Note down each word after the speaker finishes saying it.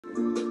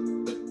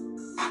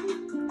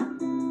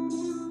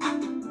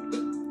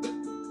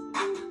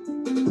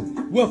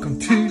Welcome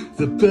to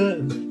the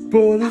Burton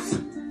Ballers.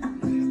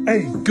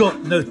 Ain't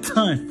got no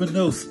time for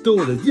no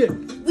stallers, yeah.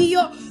 We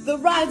are the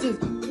risers,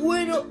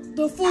 we're not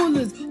the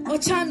fallers. Our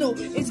channel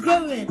is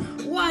growing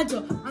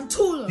wider and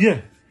taller.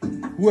 Yeah,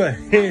 we're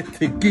here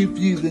to give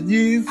you the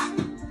news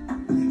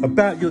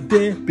about your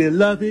dear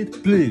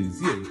beloved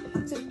Blues,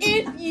 yeah. So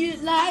if you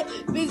like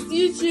this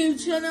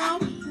YouTube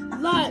channel,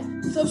 like,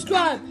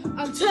 subscribe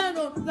and turn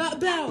on that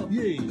bell.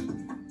 Yeah.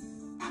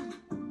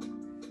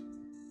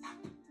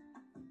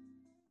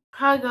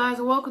 Hi guys,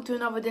 and welcome to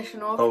another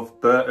edition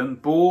of Burton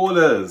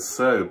Ballers.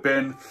 So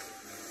Ben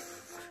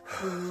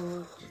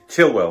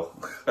Chilwell.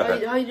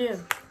 How you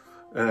doing?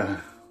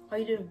 How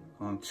you doing?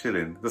 I'm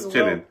chilling. Just You're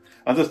chilling. well.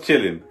 I'm just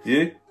chilling.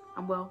 You?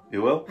 I'm well.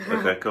 You well?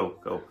 Okay,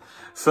 cool.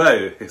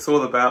 So it's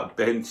all about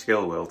Ben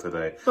Chilwell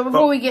today. But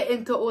before we get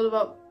into all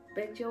about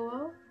Ben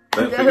Chilwell,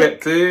 don't forget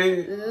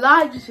to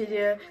like this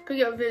video. Could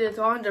get a video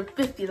to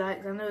 150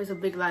 likes. I know it's a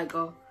big like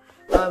goal.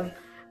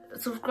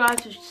 Subscribe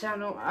to the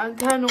channel and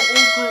turn on all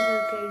post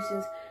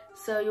notifications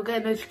so you'll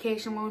get a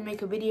notification when we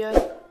make a video.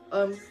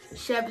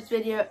 Share this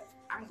video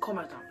and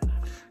comment down below.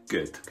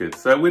 Good.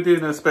 So we're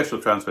doing a special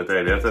transfer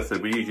daily. As I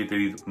said, we usually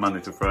do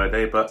Monday to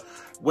Friday, but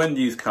when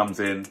news comes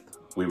in,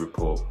 we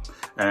report.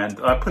 And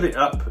I put it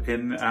up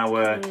in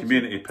our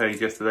community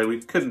page yesterday.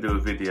 We couldn't do a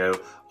video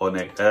on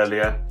it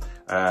earlier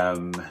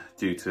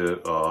due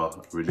to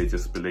our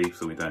religious beliefs,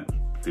 so we don't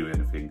do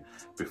anything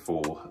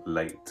before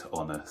late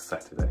on a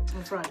Saturday.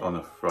 On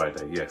a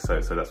Friday, yeah. So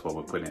that's why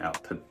we're putting it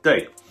out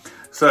today.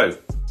 So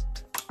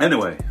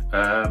anyway,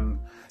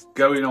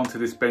 going on to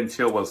this Ben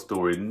Chilwell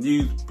story.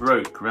 News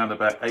broke around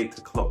about 8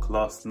 o'clock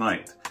last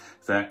night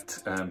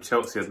that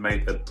Chelsea had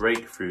made a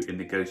breakthrough in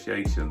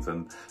negotiations,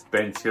 and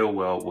Ben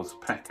Chilwell was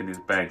packing his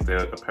bags. There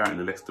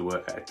apparently Leicester were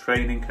at a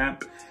training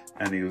camp,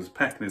 and he was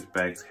packing his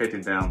bags,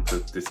 heading down to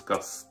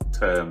discuss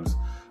terms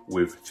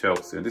with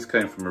Chelsea. And this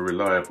came from a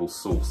reliable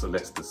source, a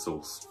Leicester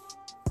source.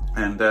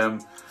 And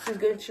it's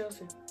good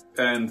Chelsea.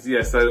 And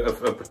yeah, so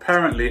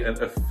apparently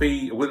a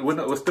fee.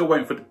 We're still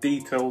waiting for the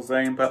details,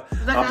 Zane. But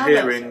like I'm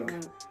hearing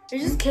it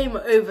just came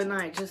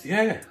overnight.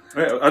 Yeah.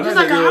 I know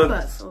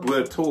that you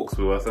were talks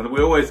with us, and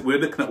we're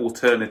looking at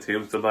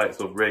alternatives, the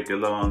likes of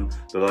Reguilon,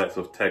 the likes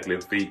of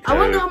Tagliafico. I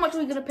wonder how much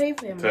we're gonna pay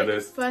for him. So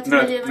like 30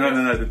 million.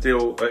 No. The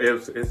deal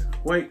is.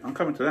 Wait, I'm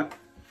coming to that.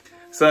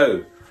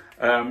 So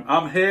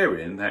I'm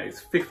hearing that it's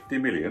 50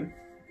 million.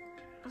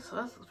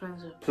 That's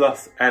expensive.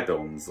 Plus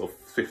add-ons of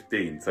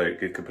 15, so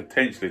it could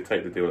potentially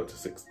take the deal up to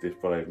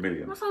 65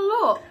 million. That's a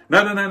lot.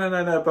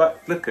 No.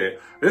 But look at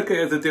it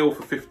as a deal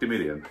for 50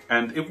 million.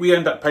 And if we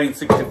end up paying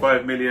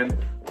 65 million,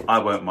 I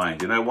won't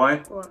mind. You know why?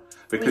 What?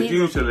 Because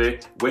usually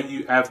when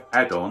you have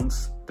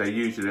add-ons, they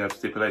usually have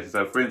stipulations.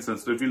 So for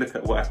instance, if you look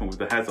at what happened with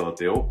the Hazard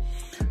deal,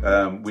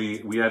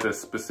 we had a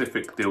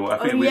specific deal. I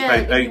think we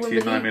paid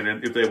 89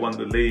 million. If they won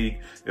the league,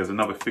 there was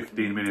another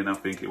 15 million, I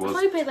think it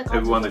was. If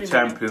we won the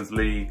Champions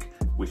League,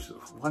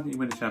 why didn't you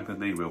win the Champions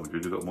League, Real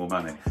Madrid? You got more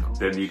money.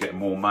 Then you get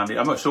more money.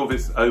 I'm not sure if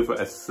it's over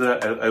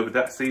over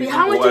that season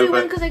or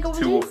over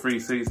 2 or 3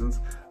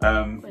 seasons.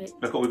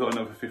 Look what we got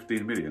another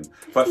 15 million.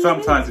 But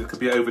sometimes it could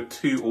be over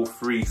 2 or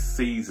 3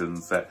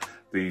 seasons that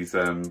these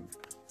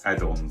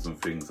add-ons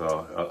and things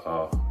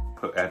are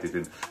added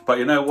in. But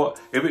you know what?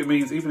 If it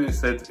means, even if it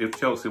said if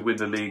Chelsea win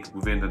the league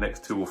within the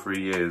next 2 or 3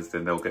 years,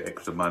 then they'll get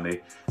extra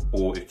money.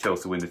 Or if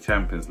Chelsea win the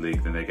Champions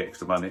League, then they get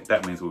extra money.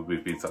 That means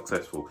we've been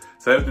successful.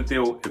 So if the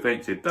deal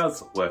eventually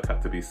does work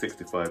out to be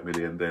 65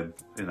 million, then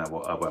you know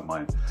what, I won't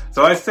mind.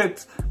 So I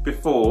said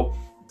before,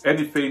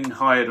 anything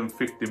higher than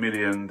 50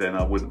 million, then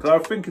I wouldn't.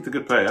 Because I think he's a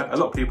good player. A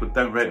lot of people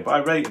don't rate him, but I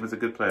rate him as a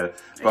good player.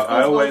 But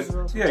I always,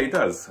 yeah, he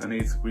does, and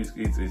he's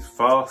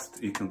fast.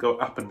 He can go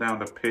up and down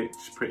the pitch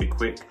pretty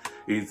quick.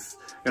 He's,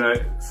 you know,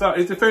 so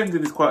his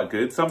defending is quite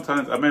good.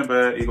 Sometimes I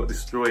remember he got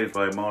destroyed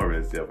by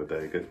Mahrez the other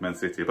day against Man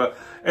City. But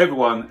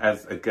everyone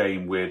has a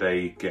game where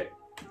they get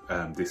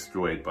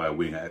destroyed by a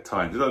wing at a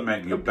time. It doesn't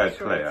make you a bad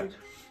player.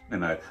 You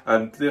know,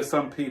 and there's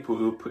some people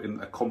who put in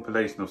a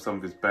compilation of some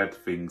of his bad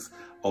things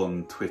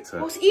on Twitter.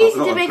 Well, it's easy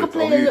to make a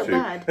player look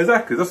bad.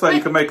 Exactly, that's why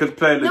you can make a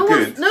player look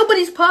good.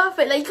 Nobody's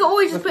perfect. Like you can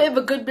always just put in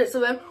the good bits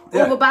of them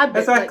or the bad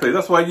bits. Exactly,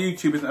 that's why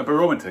YouTube isn't a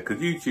barometer, because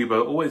YouTube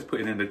are always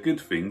putting in the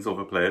good things of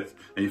the players,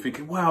 and you're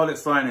thinking, wow,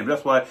 let's sign him.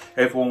 That's why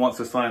everyone wants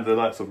to sign the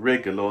likes of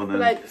Reguilon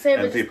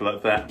and people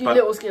like that. Do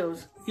little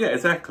skills. Yeah,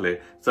 exactly.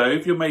 So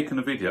if you're making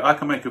a video, I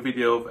can make a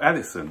video of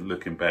Alisson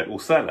looking bad,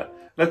 or Salah.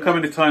 Look how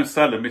many times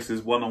Salah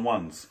misses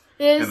one-on-ones.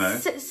 Yeah, you know?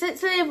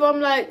 Say if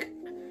I'm like,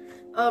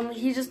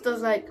 he just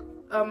does like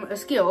a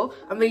skill,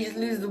 and then he just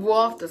loses the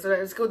ball after, so that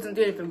the skill doesn't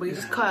do anything, but he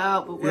just cut it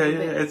out. But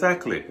yeah,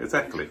 exactly.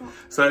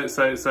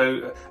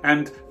 So,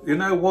 and you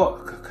know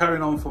what?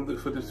 Carrying on for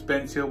this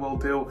Ben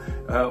Chilwell deal,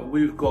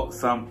 we've got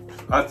some.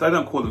 I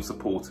don't call them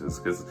supporters,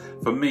 because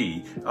for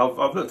me,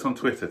 I've looked on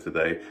Twitter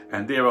today,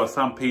 and there are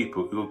some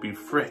people who have been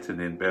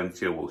threatening Ben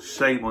Chilwell.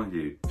 Shame on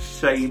you.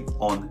 Shame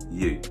on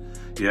you.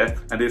 yeah,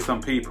 and there's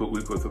some people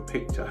with a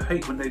picture. I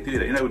hate when they do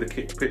that. You know, with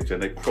a picture,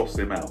 they cross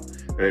him out.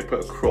 They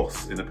put a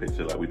cross in the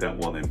picture, like we don't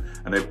want him.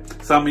 And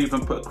some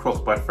even put a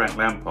cross by Frank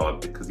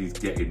Lampard because he's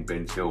getting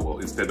Ben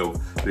Chilwell instead of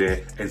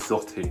the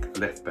exotic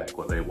left back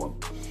what they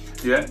want.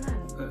 Yeah.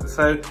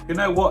 So you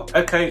know what?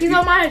 Okay. He's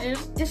not manager.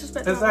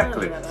 Disrespect.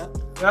 Exactly.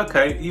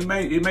 Okay, he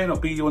may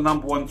not be your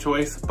 #1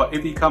 choice, but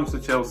if he comes to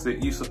Chelsea,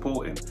 you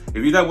support him.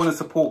 If you don't want to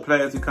support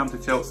players who come to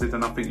Chelsea,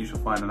 then I think you should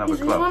find another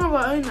club. He's one of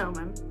our own now,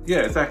 man.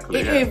 Yeah,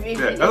 exactly.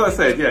 As I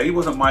said, yeah, he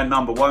wasn't my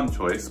 #1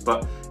 choice,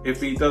 but if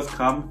he does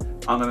come,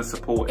 I'm going to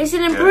support him. It's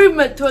an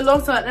improvement to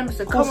alongside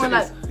Emerson. Come on,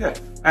 like, yeah.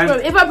 And bro,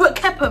 if I put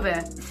Kepa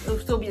there, it'll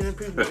still be an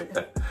improvement.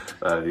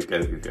 You're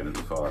going to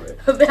be far there.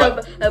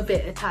 a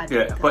bit, a tad.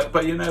 Yeah,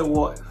 but you know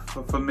what?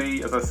 For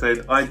me, as I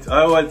said, I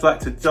always like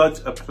to judge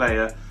a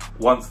player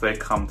once they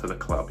come to the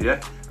club.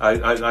 Yeah,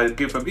 I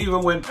give them,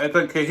 even when I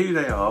don't care who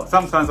they are.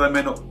 Sometimes I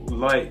may not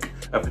like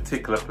a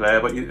particular player,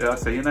 but I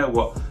say, you know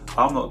what?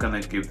 I'm not going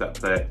to give that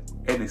player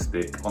any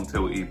stick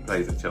until he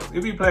plays at Chelsea.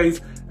 If he plays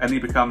and he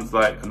becomes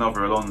like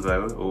another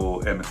Alonso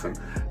or Emerson,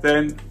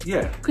 then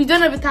yeah. Because you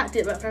don't have a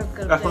tactic about Frank.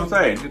 That's what I'm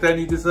saying. Then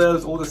he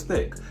deserves all the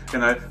stick. You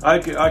know, I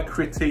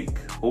critique,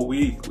 or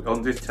we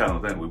on this channel,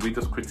 don't we? We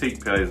just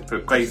critique players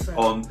based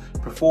on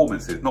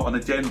performances, not on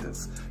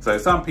agendas. So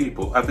some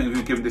people, I think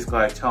we've given this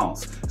guy a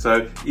chance.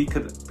 So he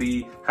could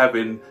be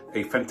having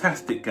a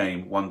fantastic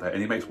game one day,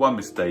 and he makes one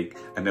mistake,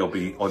 and they'll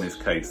be on his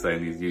case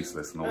saying he's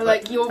useless and all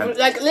like that.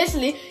 Like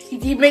literally,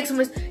 he makes a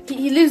mistake.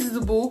 He loses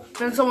the ball,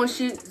 then someone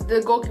shoots,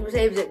 the goalkeeper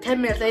saves it.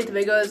 10 minutes later,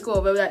 they go and score.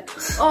 But we're like,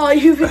 oh,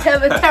 you've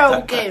had a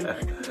terrible game.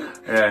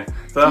 Yeah,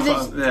 so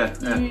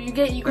that's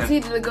you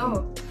conceded a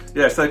goal.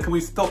 Yeah, so can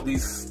we stop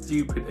these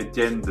stupid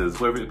agendas,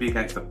 whether it be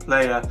against the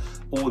player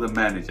or the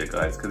manager,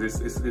 guys? Because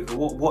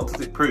what does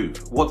it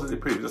prove? What does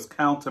it prove? It's just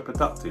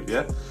counterproductive,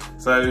 yeah?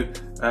 So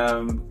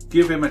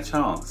give him a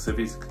chance if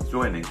he's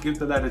joining. Give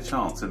the lad a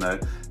chance, you know.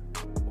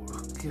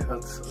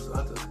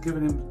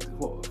 Giving him,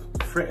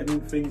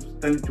 threatening things,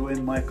 don't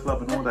join my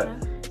club and all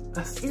that.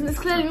 It's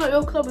clearly not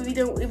your club if you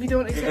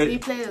don't accept any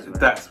players. Right?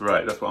 That's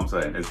right. That's what I'm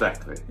saying.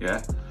 Exactly.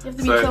 Yeah. You have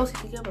to be Chelsea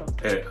together.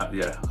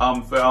 Yeah.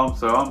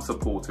 I'm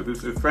supportive.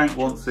 If Frank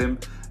wants him,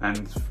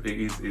 and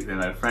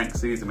Frank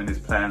sees him in his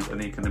plans,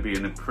 and he can be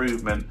an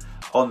improvement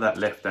on that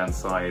left-hand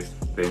side,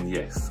 then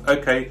yes.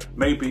 Okay.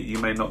 Maybe you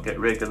may not get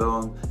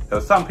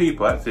Reguilon. Some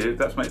people actually,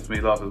 that makes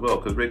me laugh as well,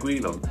 because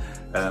Reguilon,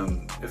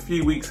 a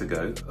few weeks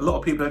ago, a lot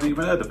of people hadn't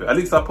even heard of it. At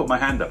least I put my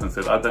hand up and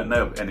said I don't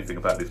know anything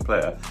about this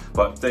player,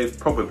 but they've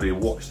probably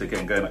watched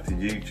again, going back to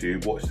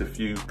YouTube, watched a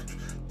few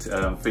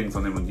things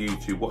on him on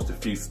YouTube, watched a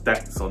few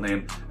stats on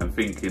him, and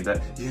thinking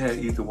that yeah,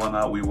 he's the one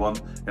we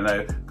want, you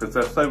know, because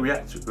they're so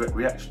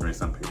reactionary.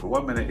 Some people.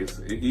 1 minute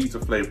he's the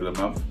flavour of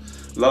the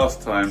month.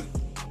 Last time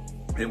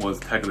it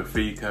was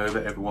Tagliafico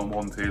that everyone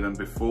wanted, and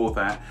before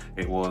that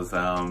it was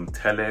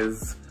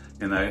Tellez,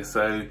 you know.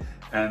 So,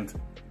 and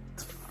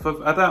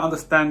I don't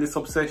understand this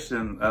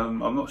obsession.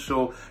 I'm not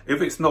sure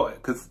if it's not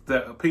because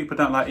people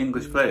don't like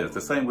English players. The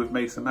same with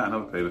Mason Mount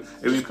and other people.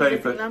 If we play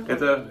for,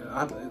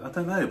 I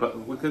don't know,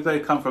 but because they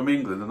come from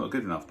England, they're not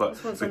good enough.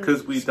 But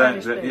because we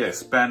don't,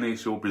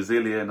 Spanish or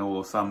Brazilian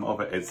or some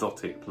other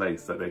exotic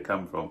place that they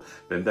come from,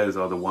 then those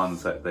are the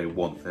ones that they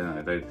want. You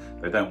know,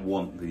 they don't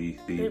want the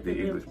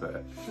English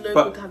player.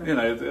 But you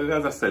know,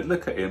 as I said,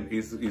 look at him.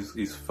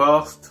 He's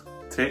fast,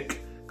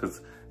 tick,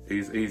 because.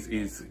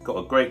 He's got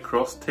a great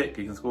cross, tick,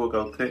 he can score a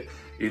goal, tick.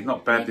 He's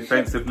not bad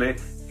defensively.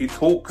 He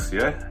talks,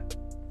 yeah.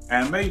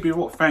 And maybe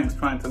what Frank's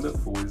trying to look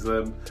for is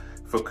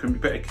for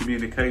better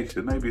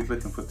communication. Maybe he's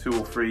looking for 2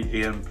 or 3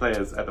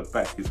 players at the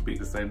back who speak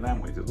the same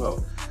language as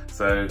well.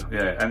 So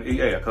yeah, and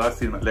because I've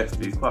seen him at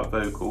Leicester, he's quite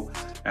vocal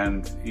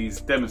and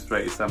he's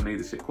demonstrated some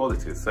leadership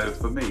qualities. So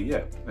for me,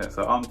 yeah.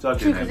 So I'm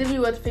judging him. Because if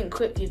you were to think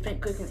quick, you'd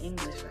think quick in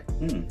English,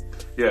 right?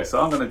 Yeah, so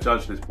I'm going to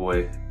judge this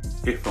boy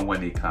if and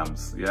when he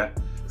comes, yeah.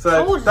 So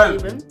how old is he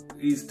even?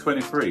 He's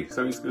 23,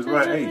 so he's the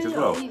right age as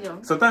well.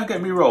 So don't get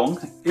me wrong,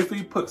 if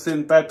he puts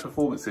in bad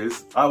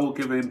performances, I will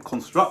give him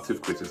constructive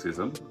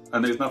criticism,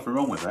 and there's nothing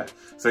wrong with that.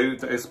 So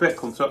expect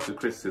constructive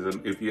criticism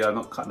if you are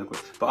not cutting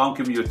the, but I'm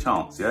giving you a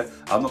chance, yeah?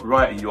 I'm not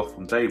writing you off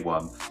from day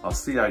one. I'll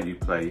see how you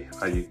play,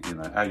 how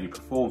you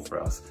perform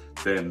for us,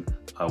 then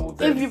I will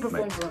then make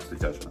the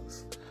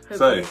judgments.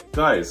 So,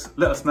 guys,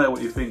 let us know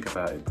what you think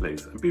about him,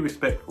 please, and be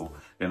respectful.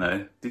 You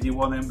know, did you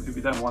want him? If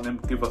you don't want him,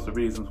 give us the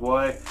reasons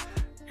why.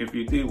 If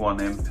you do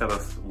want him, tell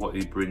us what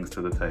he brings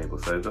to the table.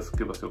 So just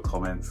give us your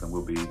comments and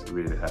we'll be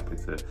really happy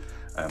to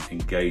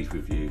engage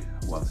with you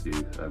once you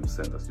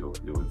send us your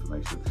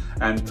information.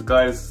 And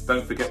guys,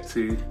 don't forget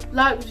to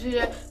like the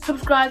video,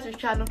 subscribe to the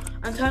channel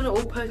and turn on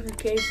all post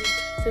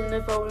notifications so you know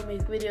if I want to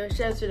make videos.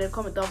 Share this video,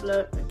 comment down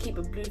below and keep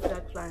a blue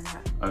flag flying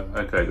high.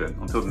 Okay then,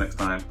 until the next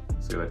time,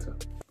 see you later.